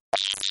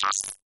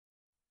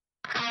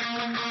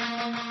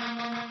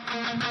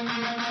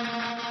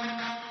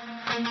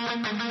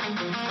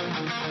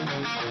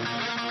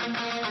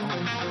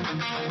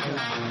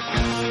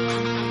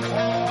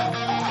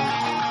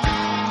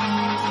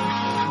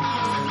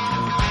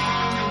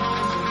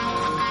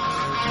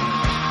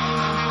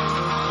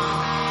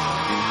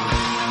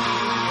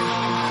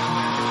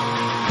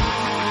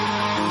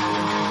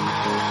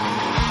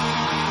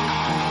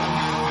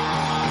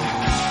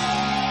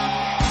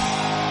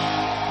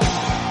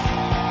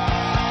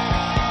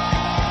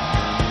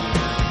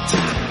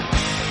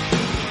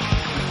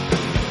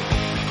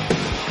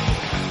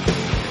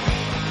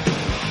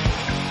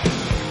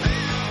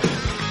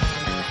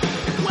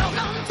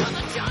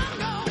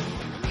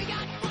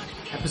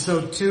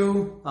Episode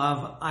 2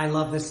 of I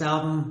Love This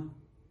Album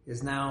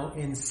is now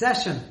in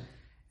session.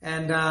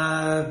 And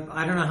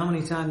I don't know how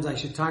many times I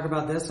should talk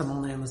about this. I'm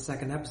only on the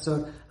second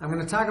episode. I'm going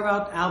to talk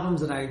about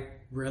albums that I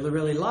really,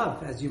 really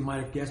love, as you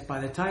might have guessed by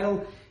the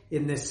title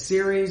in this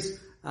series.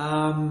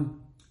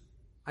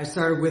 I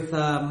started with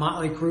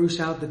Motley Crue,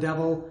 Shout the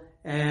Devil.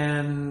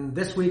 And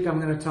this week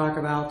I'm going to talk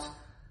about,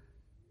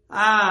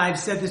 I've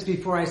said this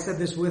before, I said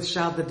this with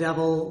Shout the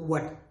Devil,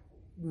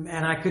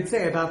 and I could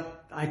say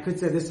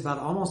this about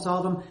almost all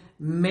of them.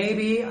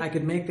 Maybe I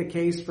could make the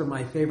case for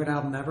my favorite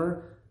album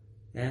ever.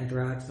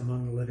 Anthrax,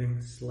 Among the Living,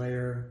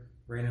 Slayer,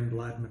 Rain and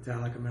Blood,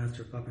 Metallica,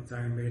 Master of Puppets,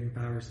 Iron Maiden,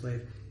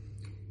 Powerslave.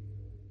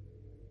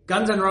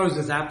 Guns N'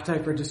 Roses,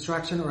 Appetite for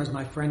Destruction, or as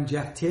my friend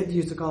Jeff Tidd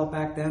used to call it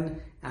back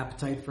then,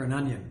 Appetite for an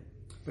Onion.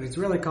 But it's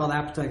really called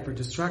Appetite for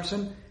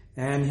Destruction.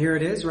 And here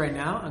it is right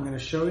now. I'm going to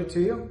show it to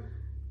you,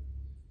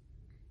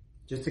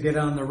 just to get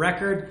on the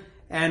record.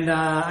 And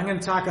I'm going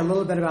to talk a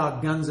little bit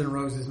about Guns N'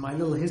 Roses, my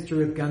little history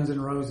with Guns N'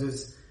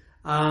 Roses.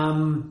 This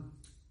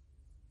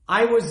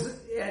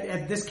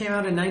came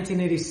out in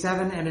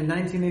 1987, and in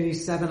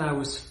 1987 I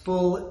was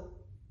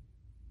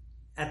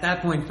at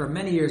that point for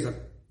many years, a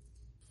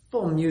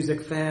full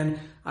music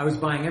fan. I was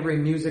buying every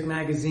music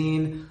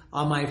magazine.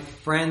 All my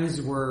friends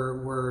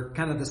were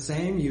kind of the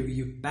same.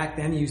 You back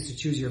then you used to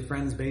choose your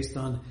friends based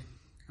on,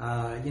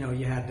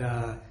 you had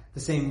the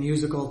same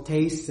musical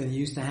tastes, and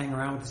you used to hang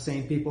around with the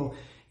same people.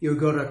 You would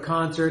go to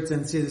concerts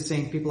and see the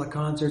same people at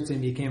concerts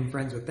and became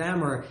friends with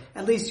them, or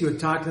at least you would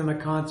talk to them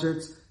at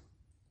concerts.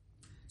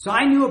 So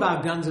I knew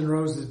about Guns N'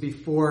 Roses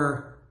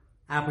before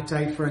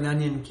Appetite for an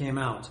Onion came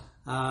out.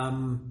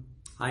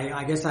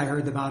 I guess I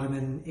heard about them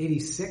in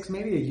 86,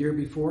 maybe a year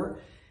before.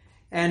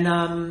 And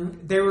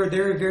they were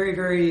very,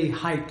 very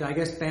hyped. I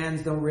guess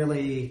bands don't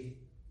really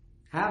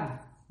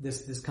have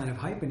this kind of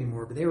hype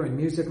anymore, but they were in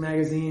music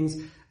magazines.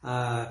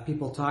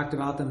 People talked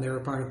about them. They were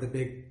part of the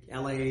big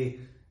LA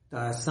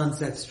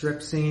Sunset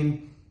Strip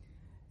scene.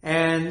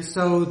 And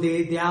so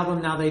the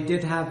album, now they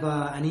did have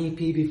an EP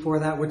before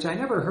that, which I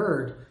never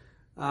heard,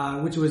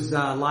 which was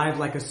Live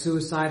Like a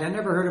Suicide. I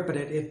never heard it,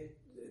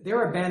 but they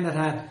were a band that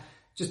had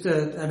just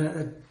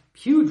a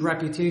huge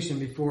reputation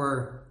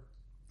before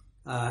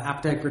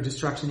Appetite for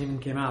Destruction even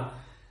came out.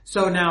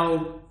 So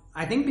now,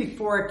 I think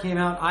before it came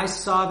out, I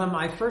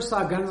first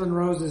saw Guns N'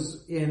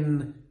 Roses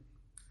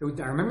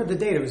I remember the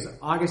date. It was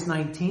August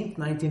 19th,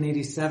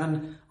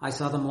 1987. I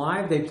saw them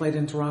live. They played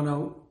in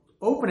Toronto,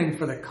 opening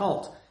for The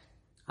Cult.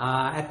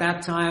 At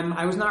that time,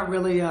 I was not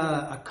really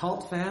a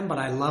Cult fan, but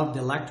I loved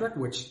Electric,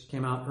 which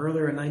came out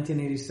earlier in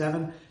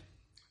 1987.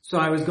 So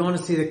I was going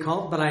to see The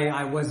Cult, but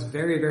I was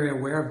very, very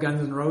aware of Guns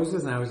N'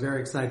 Roses, and I was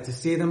very excited to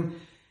see them.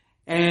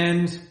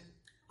 And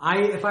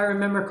if I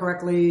remember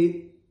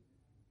correctly,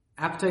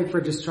 Appetite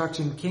for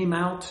Destruction came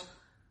out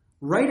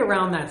right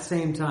around that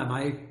same time.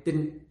 I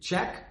didn't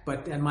check,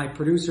 and my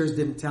producers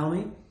didn't tell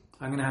me.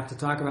 I'm going to have to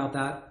talk about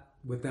that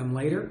with them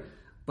later.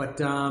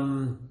 But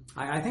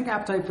I think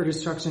Appetite for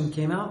Destruction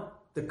came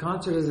out. The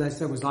concert, as I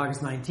said, was August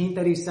 19th,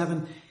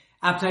 87.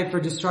 Appetite for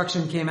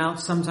Destruction came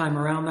out sometime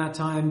around that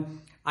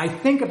time. I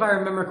think if I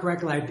remember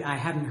correctly, I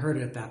hadn't heard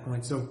it at that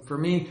point. So for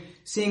me,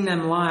 seeing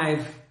them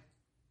live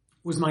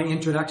was my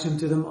introduction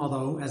to them,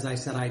 although, as I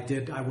said,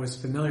 I was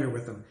familiar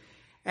with them.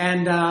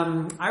 And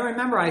I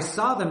remember I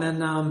saw them,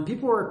 and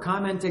people were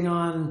commenting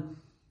on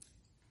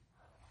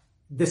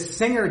the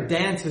singer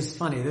dances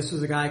funny. This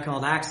was a guy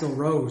called Axl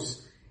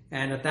Rose,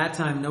 and at that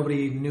time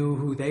nobody knew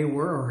who they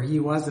were or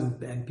he was,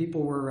 and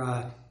people were.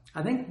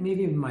 I think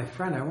maybe even my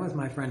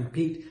friend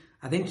Pete.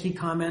 I think he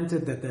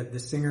commented that the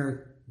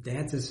singer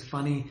dances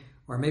funny,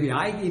 or maybe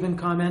I even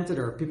commented,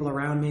 or people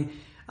around me.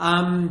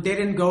 They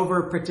didn't go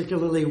over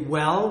particularly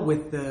well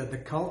with the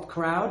Cult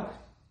crowd.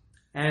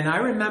 And I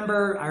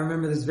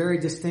remember this very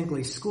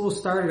distinctly. School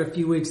started a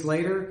few weeks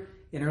later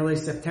in early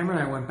September,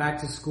 and I went back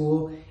to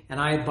school, and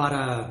I had bought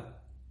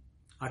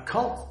a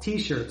Cult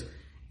t-shirt.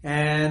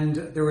 And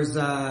there was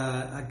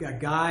a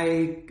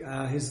guy,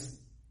 his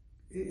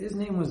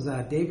name was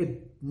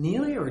David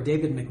Neely or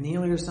David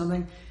McNeely or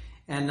something.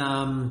 And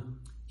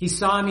he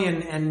saw me,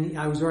 and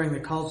I was wearing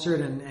the Cult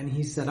shirt, and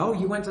he said, "Oh,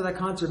 you went to that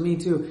concert? Me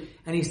too."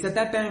 And he said,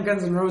 "That band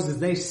Guns N' Roses,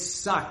 they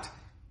sucked."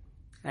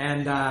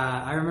 And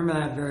I remember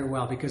that very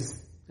well because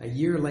a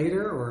year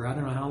later, or I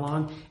don't know how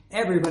long,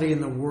 everybody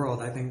in the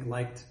world, I think,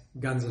 liked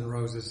Guns N'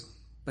 Roses.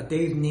 But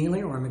Dave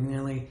Neely or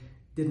McNeely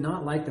did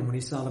not like them when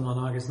he saw them on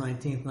August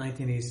 19th,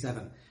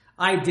 1987.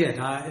 I did,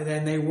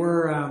 and they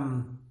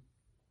were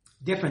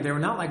different. They were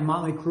not like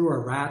Motley Crue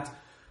or Rat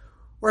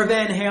or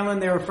Van Halen.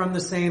 They were from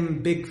the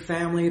same big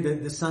family,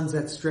 the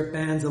Sunset Strip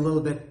bands, a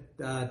little bit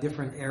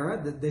different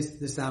era.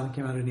 This album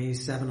came out in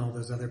 87. All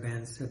those other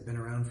bands had been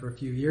around for a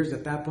few years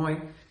at that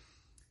point.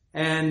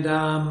 And,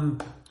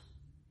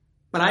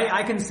 but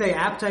I can say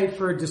Appetite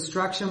for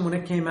Destruction when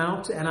it came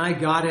out, and I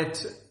got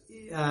it,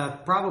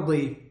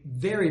 probably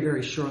very,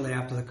 very shortly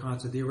after the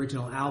concert, the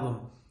original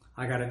album.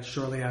 I got it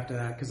shortly after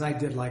that, because I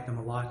did like them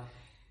a lot.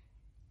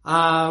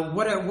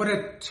 What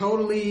a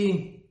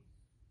totally,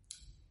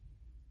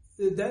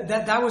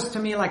 that was to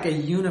me like a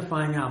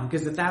unifying album,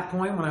 because at that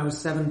point when I was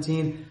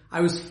 17,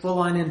 I was full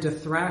on into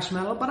thrash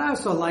metal, but I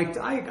also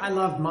I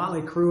loved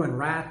Motley Crue and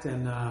Rat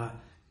and, I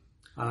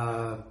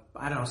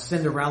don't know,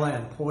 Cinderella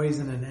and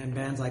Poison and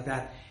bands like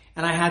that.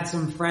 And I had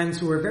some friends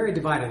who were very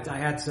divided.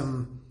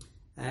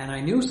 And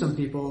I knew some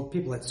people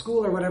at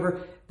school or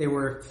whatever, they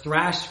were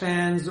thrash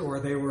fans,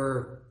 or they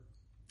were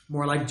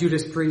more like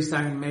Judas Priest,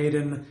 Iron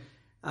Maiden,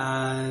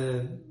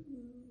 Van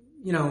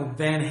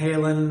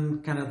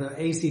Halen, kind of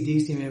the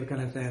AC/DC maybe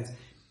kind of fans.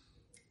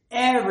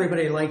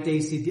 Everybody liked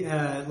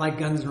like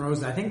Guns N'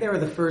 Roses. I think they were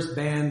the first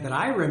band that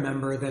I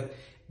remember that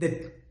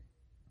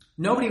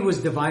nobody was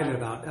divided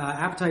about.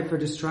 Appetite for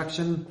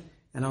Destruction,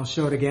 and I'll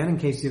show it again in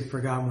case you've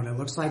forgotten what it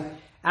looks like.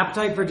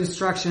 Appetite for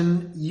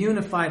Destruction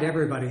unified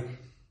everybody.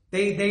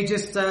 They did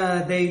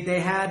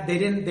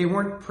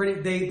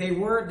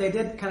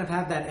kind of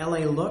have that LA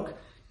look,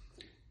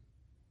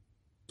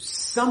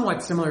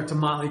 somewhat similar to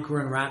Motley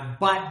Crue and Rat,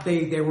 but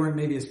they weren't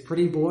maybe as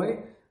pretty boy.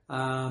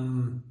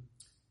 But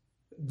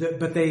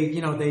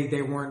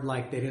they weren't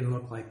like, they didn't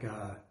look like,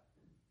 I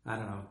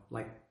don't know,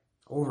 like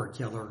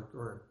Overkill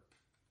or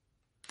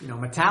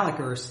Metallica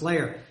or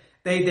Slayer.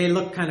 They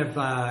looked kind of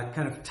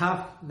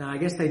tough. Now I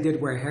guess they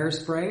did wear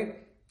hairspray.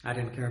 I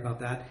didn't care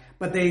about that,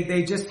 but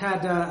they just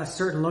had a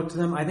certain look to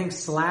them. I think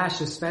Slash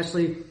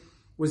especially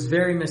was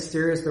very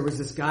mysterious. There was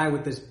this guy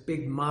with this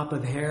big mop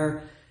of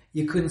hair.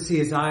 You couldn't see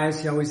his eyes.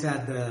 He always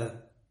had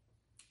the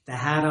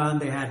hat on.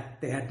 They had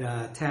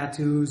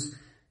tattoos.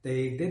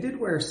 They did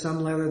wear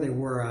some leather. They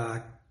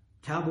wore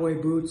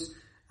cowboy boots.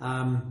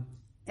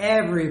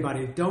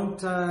 Everybody,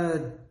 don't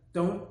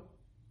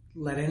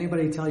let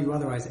anybody tell you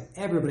otherwise.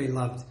 Everybody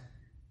loved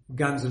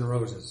Guns N'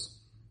 Roses.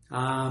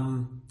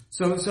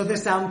 So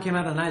this album came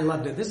out and I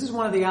loved it. This is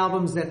one of the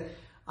albums that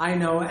I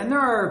know, and there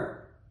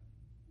are,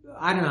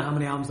 I don't know how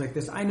many albums like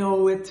this. I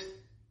know it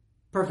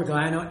perfectly.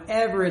 I know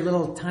every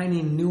little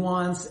tiny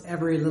nuance,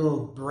 every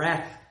little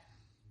breath,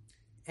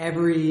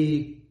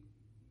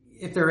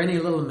 if there are any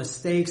little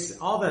mistakes,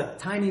 all the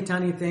tiny,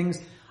 tiny things.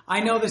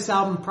 I know this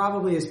album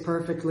probably as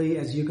perfectly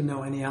as you can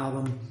know any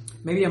album.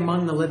 Maybe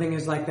Among the Living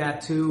is like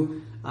that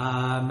too.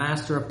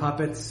 Master of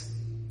Puppets.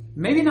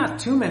 Maybe not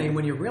too many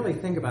when you really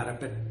think about it,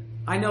 but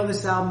I know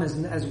this album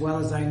as well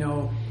as I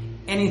know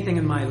anything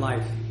in my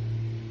life.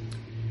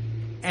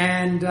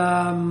 And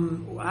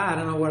I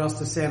don't know what else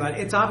to say about it.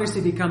 It's obviously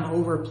become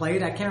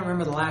overplayed. I can't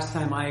remember the last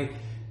time I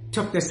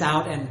took this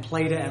out and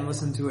played it and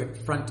listened to it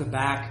front to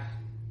back.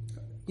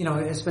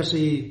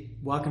 Especially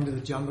Welcome to the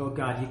Jungle.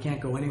 God, you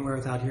can't go anywhere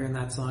without hearing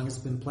that song. It's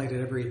been played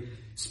at every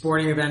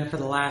sporting event for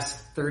the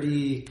last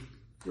 30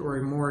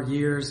 or more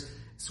years.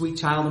 Sweet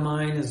Child of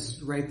Mine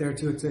is right there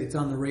too. It's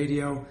on the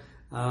radio.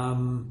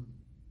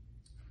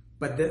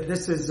 But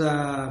this is,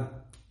 now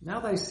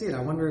that I see it,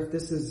 I wonder if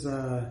this is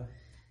a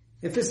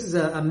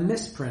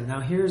misprint.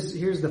 Now here's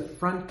the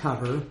front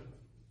cover,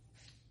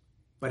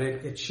 but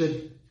it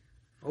should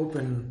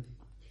open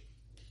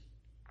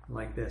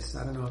like this.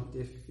 I don't know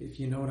if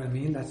you know what I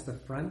mean. That's the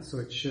front, so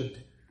it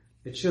should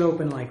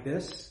open like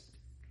this.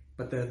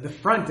 But the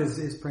front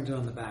is printed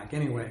on the back.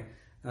 Anyway,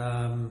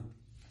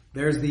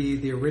 there's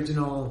the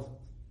original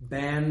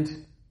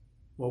band,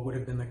 what would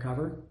have been the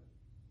cover.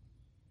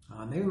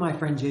 Maybe my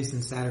friend Jason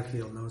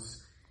Satterfield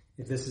knows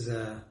if this is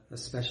a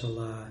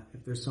special,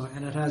 if there's so,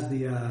 and it has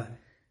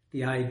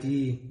the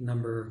ID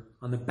number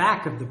on the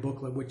back of the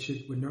booklet, which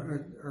it would,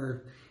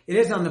 or it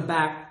is on the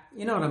back.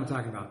 You know what I'm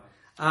talking about.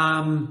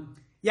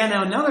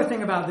 Now another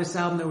thing about this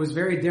album that was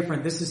very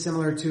different, this is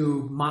similar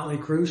to Motley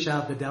Crue,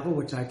 Shout at the Devil,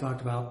 which I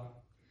talked about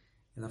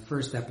in the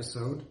first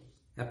episode,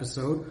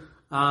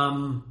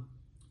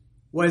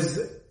 was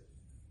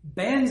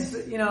bands,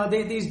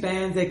 these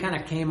bands, they kind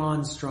of came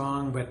on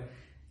strong, but,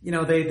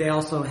 they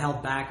also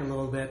held back a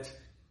little bit.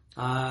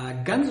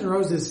 Guns N'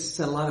 Roses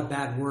said a lot of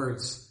bad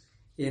words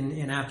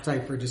in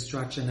Appetite for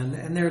Destruction,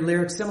 and their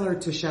lyrics, similar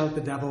to Shout at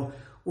the Devil,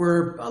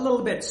 were a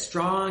little bit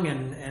strong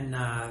and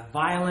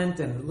violent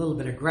and a little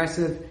bit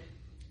aggressive.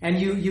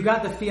 And you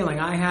got the feeling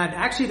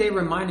actually they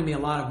reminded me a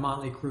lot of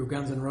Motley Crue.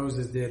 Guns N'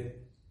 Roses did.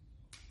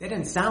 They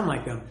didn't sound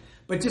like them,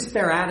 but just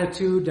their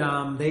attitude,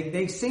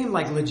 they seemed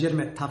like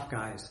legitimate tough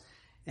guys.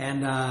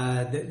 And,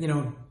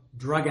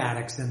 drug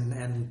addicts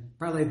and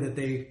probably that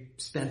they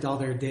spent all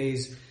their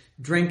days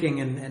drinking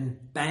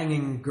and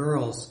banging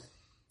girls.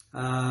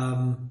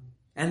 And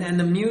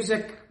the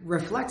music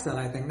reflects that,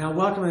 I think. Now,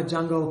 Welcome to the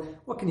Jungle,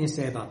 what can you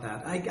say about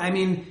that? I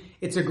mean,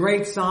 it's a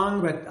great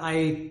song, but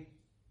I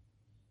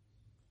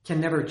can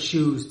never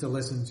choose to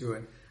listen to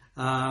it.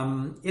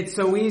 It's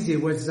So Easy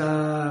was,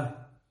 I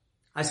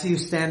see you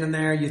standing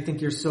there, you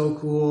think you're so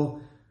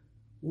cool.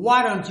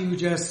 Why don't you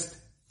just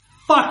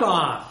fuck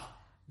off?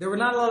 There were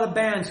not a lot of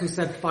bands who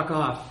said fuck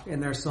off in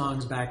their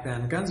songs back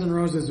then. Guns N'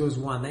 Roses was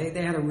one.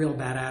 They had a real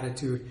bad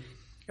attitude.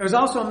 It was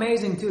also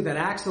amazing too that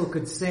Axl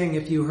could sing.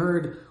 If you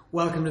heard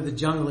Welcome to the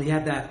Jungle, he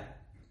had that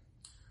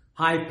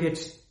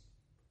high-pitched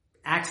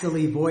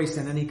Axl-y voice,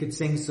 and then he could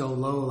sing so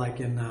low like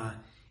in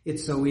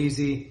It's So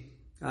Easy.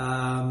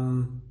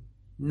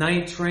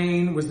 Night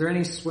Train, was there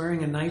any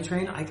swearing in Night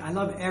Train? I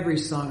love every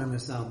song on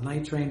this album.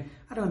 Night Train,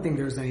 I don't think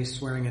there's any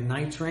swearing in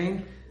Night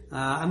Train.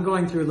 I'm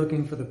going through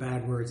looking for the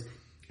bad words.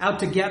 Out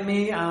to Get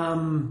Me,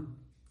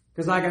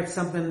 because I got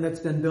something that's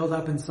been built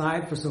up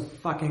inside for so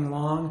fucking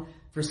long.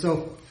 For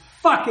so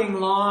fucking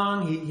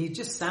long. He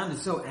just sounded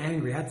so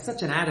angry. Had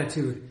such an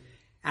attitude,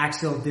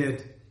 Axl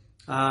did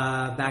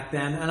back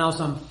then. And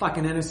also, I'm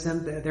fucking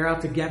innocent. They're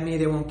out to get me.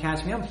 They won't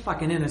catch me. I'm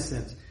fucking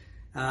innocent.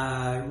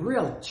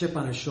 Real chip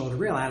on his shoulder.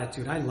 Real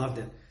attitude. I loved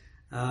it.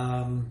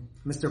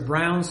 Mr.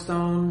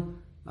 Brownstone.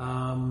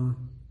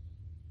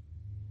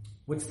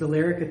 What's the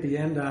lyric at the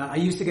end? I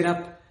used to get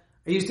up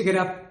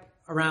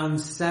around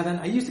 7.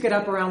 I used to get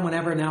up around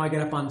whenever. Now I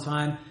get up on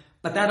time.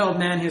 But that old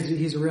man,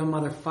 he's a real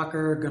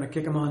motherfucker. Gonna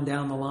kick him on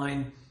down the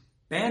line.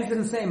 Bands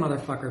didn't say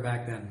motherfucker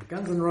back then.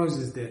 Guns N'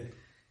 Roses did.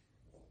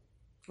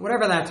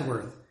 Whatever that's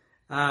worth.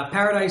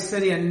 Paradise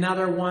City,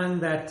 another one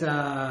that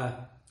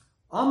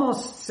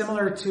almost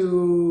similar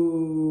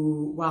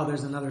to... Wow,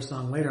 there's another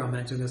song later I'll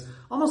mention this.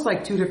 Almost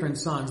like two different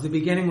songs. The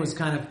beginning was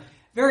kind of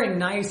very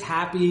nice,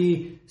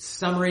 happy,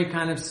 summery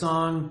kind of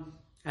song.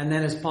 And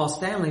then as Paul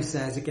Stanley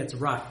says, it gets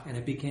rough and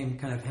it became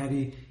kind of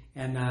heavy.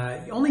 And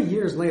only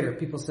years later,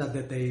 people said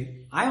that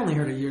I only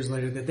heard it years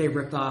later, that they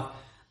ripped off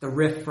the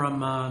riff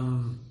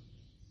from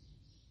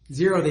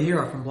Zero the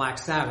Hero from Black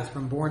Sabbath,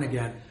 from Born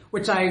Again.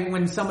 Which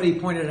when somebody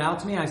pointed it out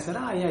to me, I said,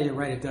 yeah, you're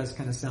right, it does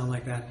kind of sound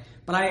like that.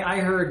 But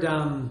I heard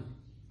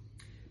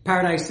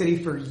Paradise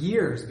City for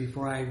years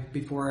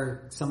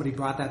before somebody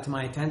brought that to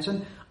my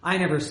attention. I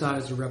never saw it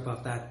as a rip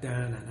off that.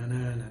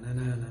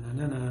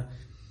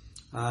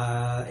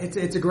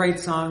 It's a great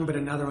song, but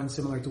another one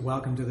similar to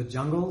Welcome to the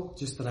Jungle,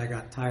 just that I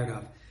got tired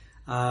of.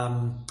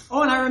 And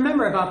I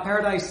remember about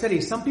Paradise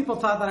City. Some people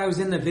thought that I was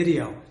in the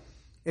video.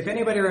 If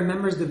anybody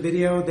remembers the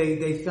video,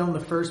 they filmed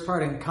the first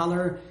part in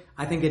color.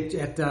 I think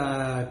at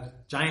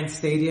Giant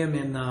Stadium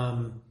in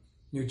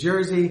New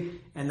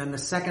Jersey, and then the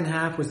second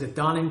half was at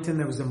Donington.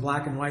 That was in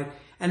black and white.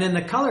 And in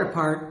the color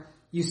part,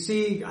 you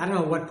see, I don't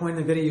know at what point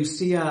in the video, you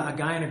see a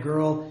guy and a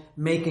girl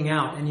making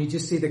out, and you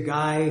just see the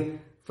guy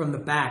from the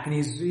back, and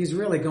he's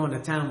really going to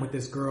town with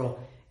this girl.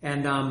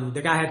 And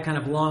the guy had kind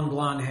of long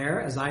blonde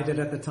hair, as I did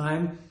at the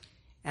time.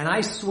 And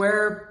I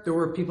swear there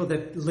were people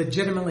that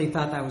legitimately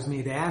thought that was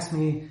me. They asked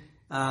me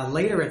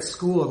later at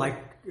school, like,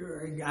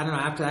 I don't know,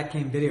 after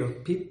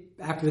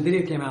the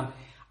video came out,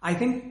 I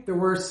think there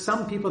were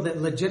some people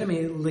that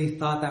legitimately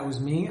thought that was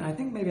me. I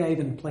think maybe I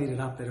even played it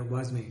up that it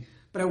was me,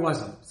 but it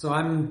wasn't. So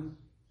I'm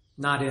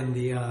not in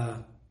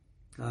the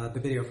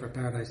video for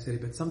Paradise City,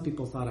 but some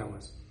people thought I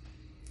was.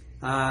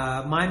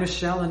 My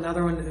Michelle,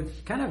 another one,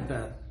 kind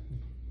of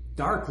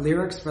dark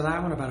lyrics for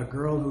that one, about a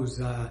girl who's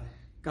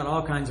got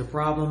all kinds of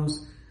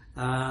problems.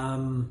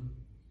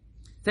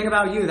 Think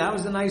About You, that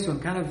was a nice one.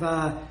 Kind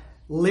of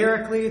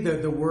lyrically,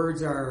 the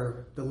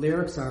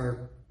lyrics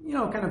are,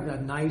 kind of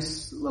a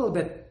nice, a little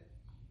bit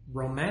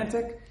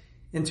romantic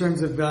in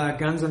terms of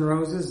Guns N'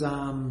 Roses.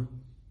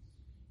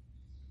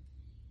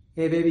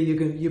 Hey baby,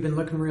 you've been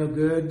looking real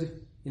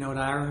good.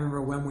 I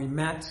remember when we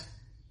met.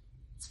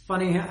 It's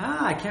funny.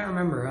 I can't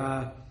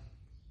remember.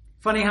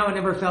 Funny how it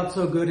never felt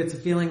so good. It's a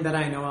feeling that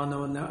I know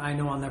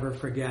I'll never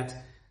forget.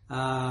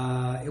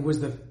 It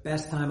was the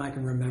best time I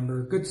can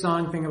remember. Good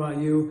song, Think About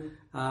You.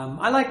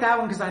 I like that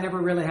one because I never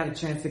really had a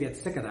chance to get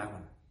sick of that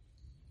one.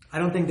 I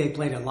don't think they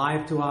played it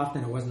live too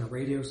often. It wasn't a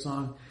radio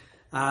song.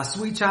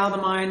 Sweet Child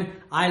of Mine.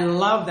 I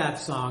love that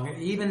song.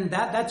 Even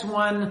that's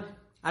one.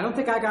 I don't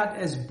think I got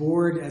as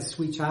bored as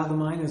Sweet Child of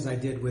Mine as I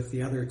did with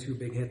the other two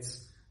big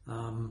hits.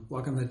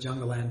 Welcome to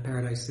Jungle and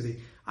Paradise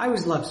City. I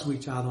always loved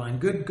Sweet Child of Mine.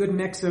 Good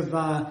mix of,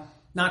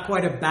 not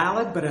quite a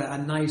ballad, but a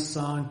nice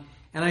song.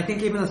 And I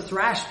think even the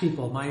thrash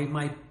people,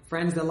 my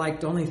friends that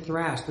liked only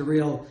thrash, the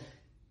real,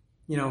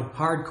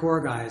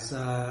 hardcore guys,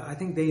 I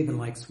think they even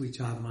liked Sweet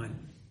Child of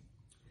Mine.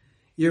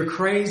 You're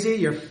Crazy,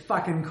 You're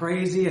Fucking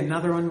Crazy.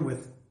 Another one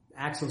with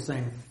Axl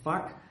saying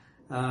fuck.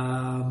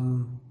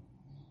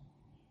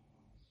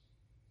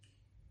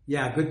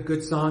 Yeah,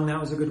 good song. That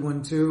was a good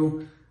one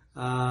too.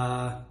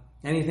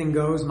 Anything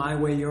Goes, My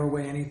Way, Your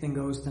Way, Anything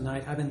Goes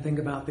Tonight. I've been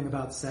thinking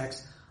about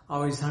sex.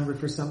 Always hungry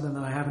for something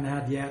that I haven't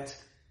had yet.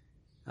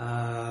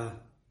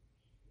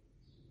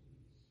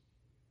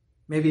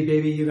 Maybe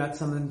Baby You Got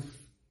Something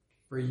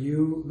for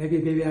You. Maybe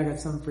Baby I Got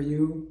Something for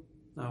You.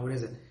 What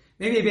is it?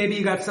 Maybe Baby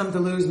You Got Something to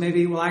Lose.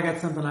 Maybe Well I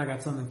Got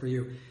Something for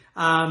You.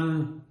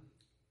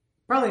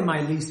 Probably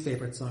my least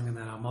favorite song in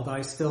that album, although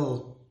I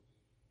still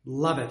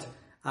love it.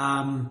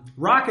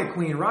 Rocket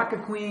Queen.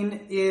 Rocket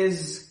Queen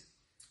is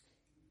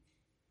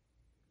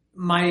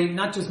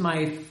not just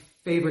my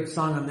favorite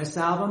song on this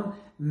album,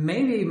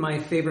 maybe my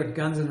favorite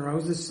Guns N'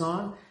 Roses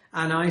song.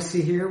 And I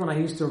see here when I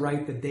used to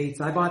write the dates,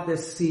 I bought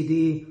this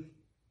CD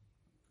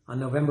on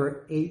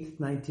November 8th,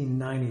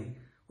 1990,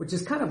 which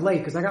is kind of late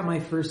because I got my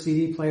first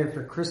CD player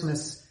for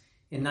Christmas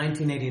in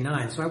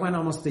 1989. So I went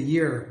almost a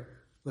year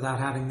without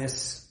having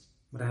this,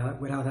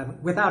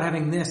 without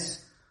having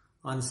this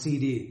on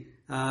CD.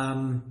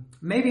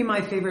 Maybe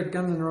my favorite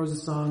Guns N'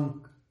 Roses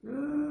song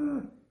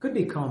could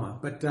be Coma,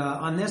 but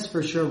on this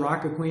for sure,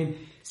 Rocket Queen.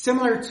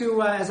 Similar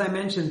to, as I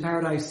mentioned,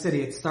 Paradise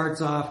City. It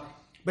starts off,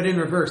 but in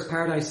reverse.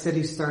 Paradise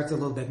City starts a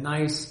little bit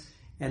nice,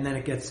 and then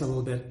it gets a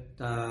little bit,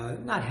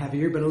 not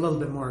heavier, but a little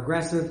bit more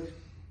aggressive.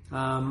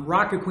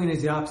 Rocket Queen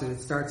is the opposite.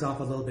 It starts off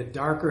a little bit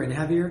darker and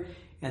heavier,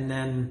 and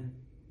then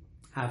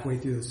halfway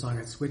through the song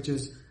it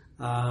switches.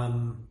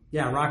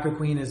 Rocket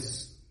Queen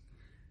is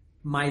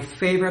my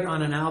favorite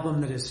on an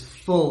album that is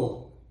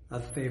full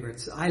of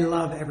favorites. I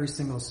love every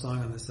single song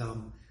on this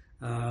album.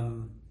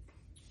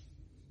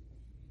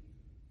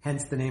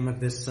 Hence the name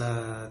of this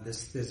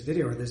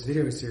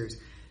video series.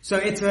 So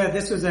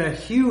this was a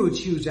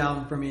huge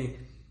album for me.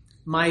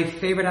 My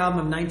favorite album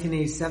of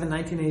 1987.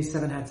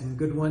 1987 had some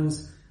good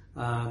ones,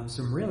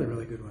 some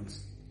really good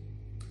ones.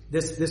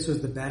 This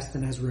was the best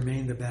and has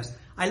remained the best.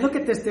 I look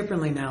at this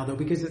differently now though,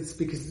 because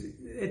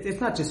it's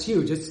not just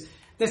huge. It's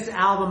this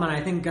album, and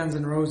I think Guns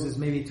N' Roses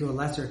maybe to a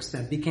lesser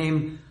extent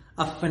became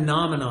a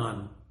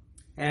phenomenon.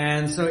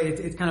 And so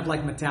it's kind of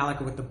like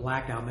Metallica with the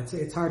Black Album.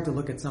 It's hard to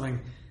look at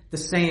something the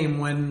same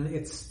when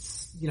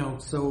it's,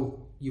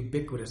 so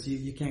ubiquitous.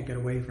 You can't get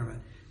away from it.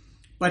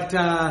 But,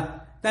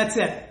 that's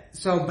it.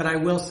 So, but I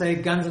will say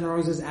Guns N'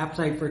 Roses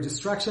Appetite for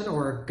Destruction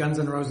or Guns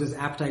N' Roses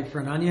Appetite for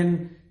an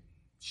Onion.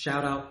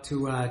 Shout out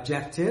to,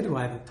 Jeff Tidd, who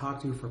I haven't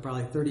talked to for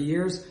probably 30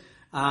 years.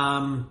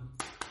 I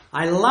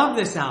love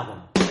this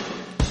album.